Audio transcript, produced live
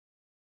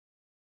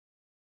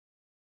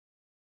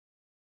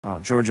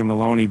Giorgia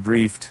Meloni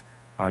briefed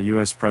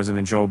U.S.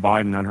 President Joe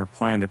Biden on her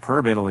plan to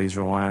curb Italy's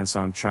reliance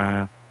on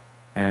China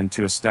and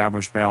to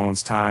establish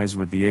balanced ties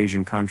with the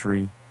Asian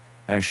country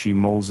as she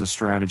molds a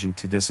strategy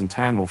to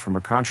disentangle from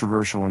a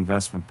controversial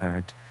investment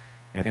pact.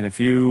 And if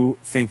you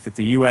think that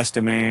the U.S.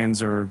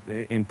 demands or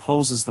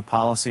imposes the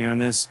policy on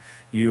this,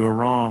 you are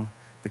wrong.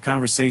 The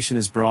conversation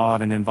is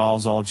broad and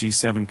involves all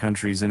G7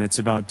 countries, and it's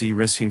about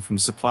de-risking from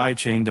supply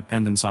chain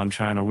dependence on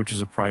China, which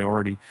is a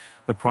priority.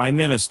 The Prime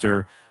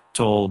Minister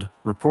told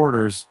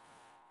reporters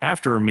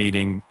after a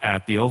meeting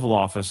at the Oval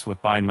Office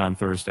with Biden on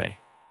Thursday,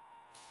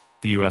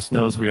 "The U.S.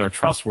 knows we are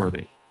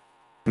trustworthy."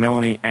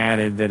 Meloni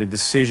added that a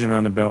decision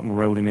on the Belt and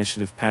Road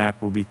Initiative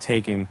pact will be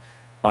taken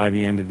by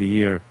the end of the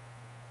year.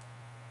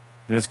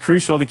 "And it's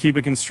crucial to keep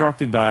a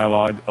constructive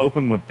dialogue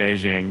open with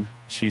Beijing,"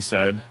 she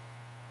said.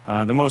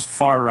 The most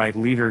far-right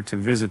leader to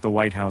visit the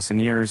White House in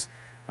years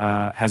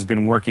has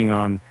been working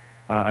on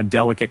a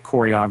delicate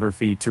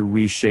choreography to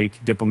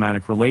reshape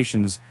diplomatic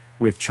relations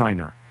with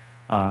China.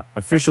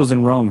 Officials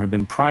in Rome have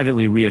been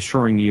privately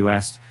reassuring the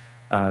U.S.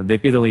 That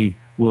Italy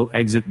will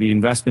exit the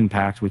investment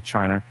pact with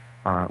China,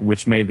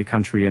 which made the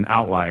country an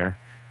outlier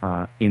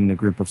in the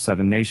group of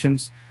 7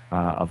 nations,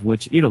 of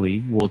which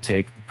Italy will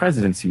take the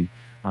presidency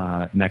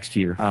next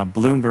year.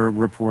 Bloomberg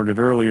reported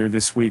earlier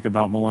this week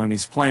about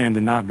Meloni's plan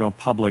to not go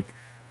public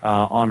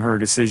on her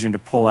decision to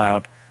pull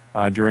out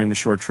during the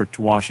short trip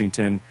to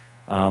Washington.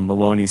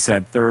 Meloni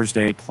said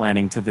Thursday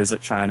planning to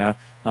visit China,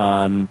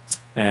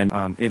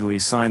 and Italy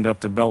signed up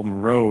to Belt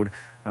and Road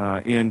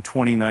in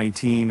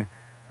 2019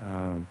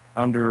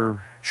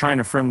 under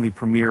China-friendly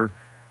Premier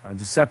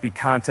Giuseppe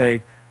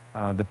Conte.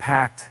 The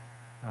pact,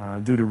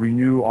 due to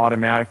renew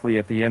automatically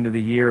at the end of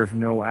the year if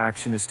no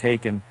action is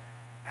taken,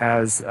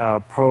 has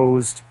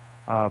posed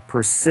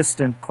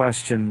persistent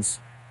questions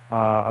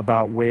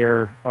about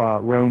where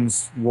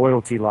Rome's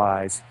loyalty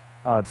lies.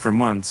 For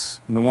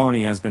months,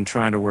 Meloni has been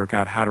trying to work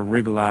out how to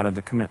wriggle out of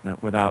the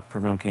commitment without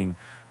provoking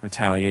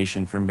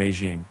retaliation from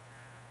Beijing.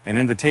 An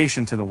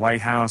invitation to the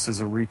White House is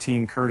a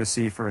routine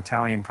courtesy for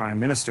Italian prime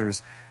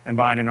ministers, and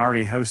Biden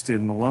already hosted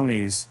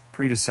Meloni's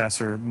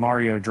predecessor,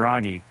 Mario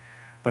Draghi.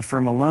 But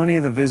for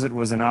Meloni, the visit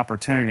was an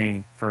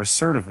opportunity for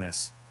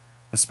assertiveness,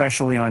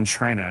 especially on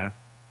China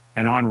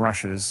and on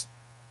Russia's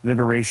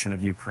liberation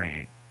of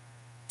Ukraine,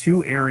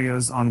 2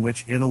 areas on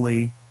which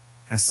Italy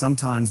has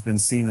sometimes been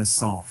seen as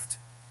soft.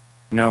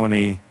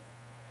 Meloni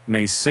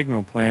may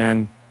signal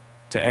plan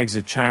to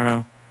exit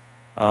China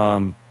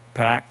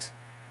pact.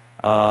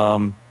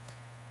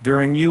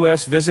 During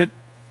U.S. visit,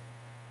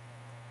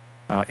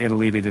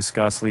 Italy to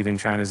discuss leaving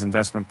China's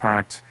investment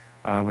pact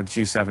with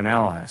G7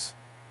 allies.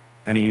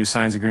 An EU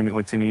signs agreement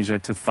with Tunisia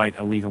to fight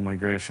illegal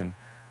migration.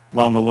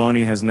 While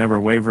Meloni has never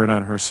wavered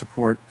on her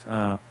support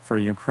for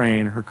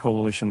Ukraine, her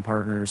coalition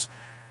partners,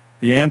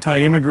 the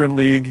Anti-Immigrant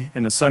League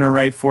and the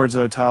center-right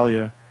Forza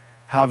Italia,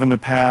 have in the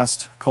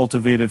past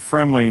cultivated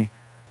friendly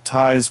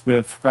ties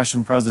with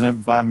Russian President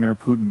Vladimir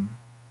Putin.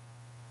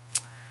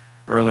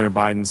 Earlier,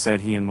 Biden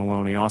said he and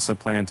Meloni also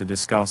plan to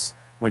discuss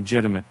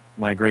legitimate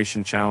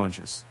migration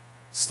challenges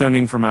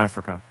stemming from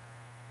Africa,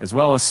 as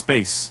well as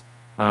space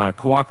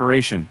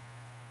cooperation.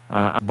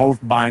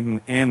 Both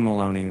Biden and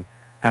Meloni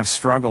have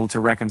struggled to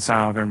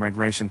reconcile their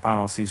migration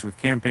policies with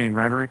campaign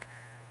rhetoric,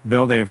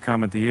 though they have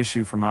come at the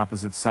issue from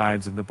opposite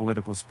sides of the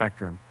political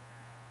spectrum.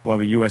 While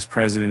the U.S.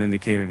 president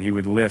indicated he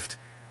would lift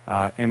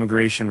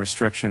immigration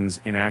restrictions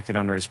enacted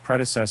under his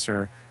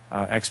predecessor,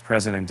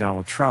 ex-President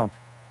Donald Trump,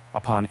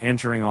 upon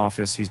entering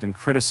office, he's been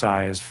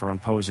criticized for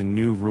imposing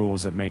new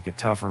rules that make it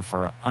tougher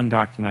for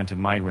undocumented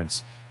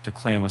migrants to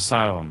claim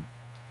asylum.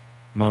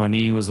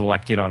 Meloni was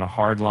elected on a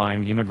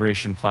hardline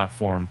immigration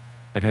platform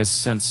that has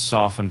since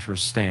softened her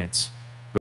stance.